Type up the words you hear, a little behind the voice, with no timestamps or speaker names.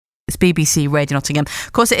It's BBC Radio Nottingham.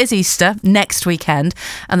 Of course, it is Easter next weekend,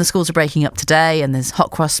 and the schools are breaking up today, and there's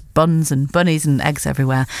hot cross buns and bunnies and eggs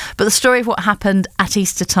everywhere. But the story of what happened at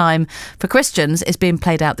Easter time for Christians is being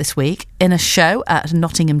played out this week in a show at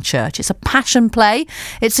Nottingham Church. It's a passion play.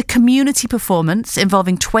 It's a community performance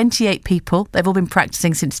involving 28 people. They've all been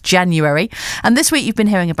practising since January. And this week you've been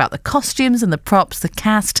hearing about the costumes and the props, the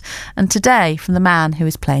cast, and today from the man who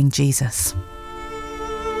is playing Jesus.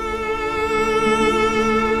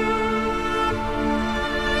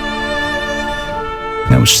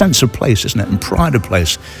 It was sense of place, isn't it, and pride of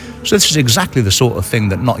place. So this is exactly the sort of thing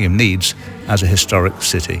that Nottingham needs as a historic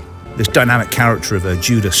city. This dynamic character of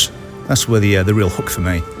Judas, that's where the real hook for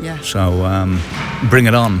me. Yeah. So bring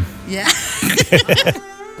it on. Yeah.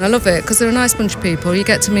 I love it because they're a nice bunch of people. You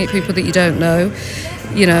get to meet people that you don't know.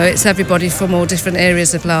 You know, it's everybody from all different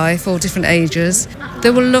areas of life, all different ages.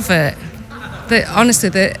 They will love it. Honestly,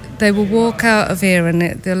 they will walk out of here and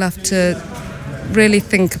they'll have to really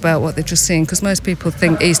think about what they've just seen, because most people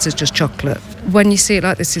think Easter's just chocolate. When you see it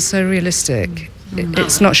like this, it's so realistic.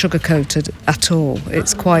 It's not sugar-coated at all.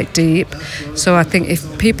 It's quite deep. So I think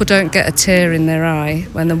if people don't get a tear in their eye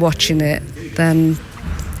when they're watching it, then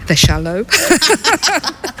they're shallow.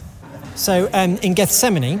 So in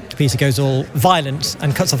Gethsemane, Peter goes all violent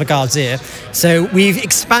and cuts off a guard's ear. So we've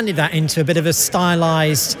expanded that into a bit of a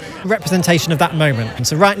stylised representation of that moment. And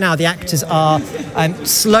so right now the actors are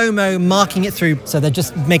slow-mo marking it through. So they're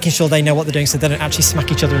just making sure they know what they're doing so they don't actually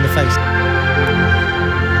smack each other in the face.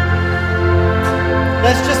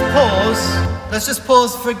 Let's just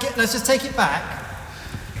pause. Let's just take it back.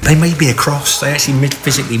 They made me a cross. They actually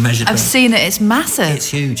physically measured me. I've seen it. It's massive. It's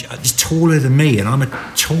huge. It's taller than me, and I'm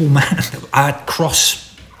a tall man. I had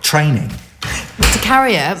cross training. To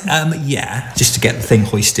carry it? Yeah, just to get the thing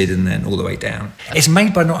hoisted and then all the way down. It's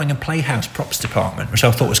made by Nottingham Playhouse Props Department, which I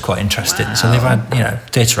thought was quite interesting. Wow. So they've had,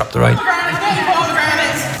 theatre up the road.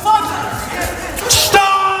 Stop!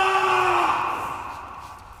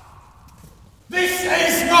 This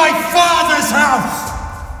is my father's house!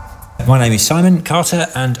 My name is Simon Carter,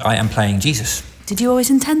 and I am playing Jesus. Did you always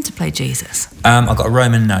intend to play Jesus? I've got a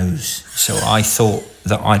Roman nose, so I thought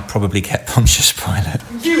that I'd probably get Pontius Pilate.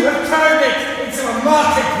 You have turned it into a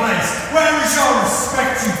marketplace. Where is your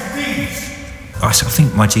respect, you thieves? I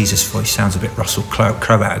think my Jesus voice sounds a bit Russell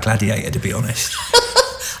Crowe out of Gladiator, to be honest.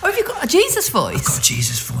 Oh, have you got a Jesus voice? I've got a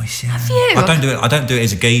Jesus voice, yeah. Have you? I don't do it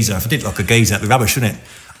as a geezer. If I did like a geezer, that'd be rubbish, wouldn't it?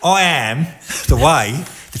 I am the way,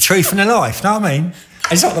 the truth, and the life. Know what I mean?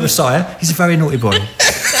 He's not the Messiah. He's a very naughty boy.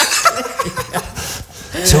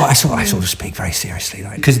 So I sort of speak very seriously,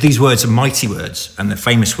 because these words are mighty words and they're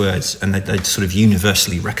famous words and they're sort of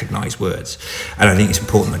universally recognised words, and I think it's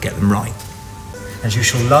important to get them right. And you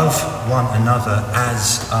shall love one another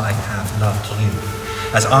as I have loved you,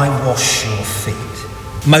 as I wash your feet.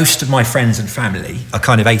 Most of my friends and family are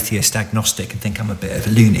kind of atheist, agnostic, and think I'm a bit of a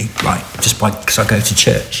loony, right? Just because I go to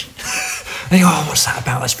church. They go, oh, what's that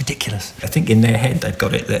about? That's ridiculous. I think in their head they've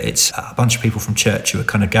got it that it's a bunch of people from church who are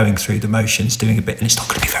kind of going through the motions, doing a bit, and it's not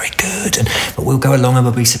going to be very good, but we'll go along and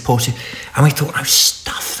we'll be supportive. And we thought, no,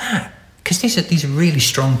 stuff that. Because these are really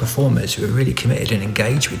strong performers who are really committed and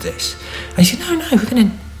engaged with this. And he said, no, we're going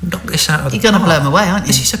to knock this out of the park. You're going to blow them away, aren't you?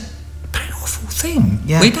 This is a powerful thing.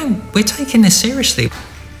 Yeah. We're taking this seriously.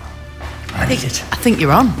 I think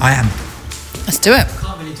you're on. I am. Let's do it.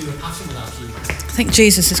 Can't really do a pattern without you. I think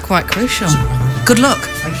Jesus is quite crucial. Good luck.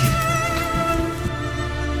 Thank you.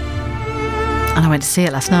 And I went to see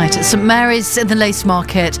it last night at St Mary's in the Lace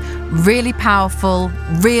Market. Really powerful,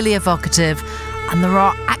 really evocative, and there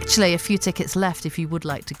are actually a few tickets left if you would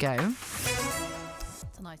like to go.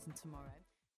 Tonight and tomorrow.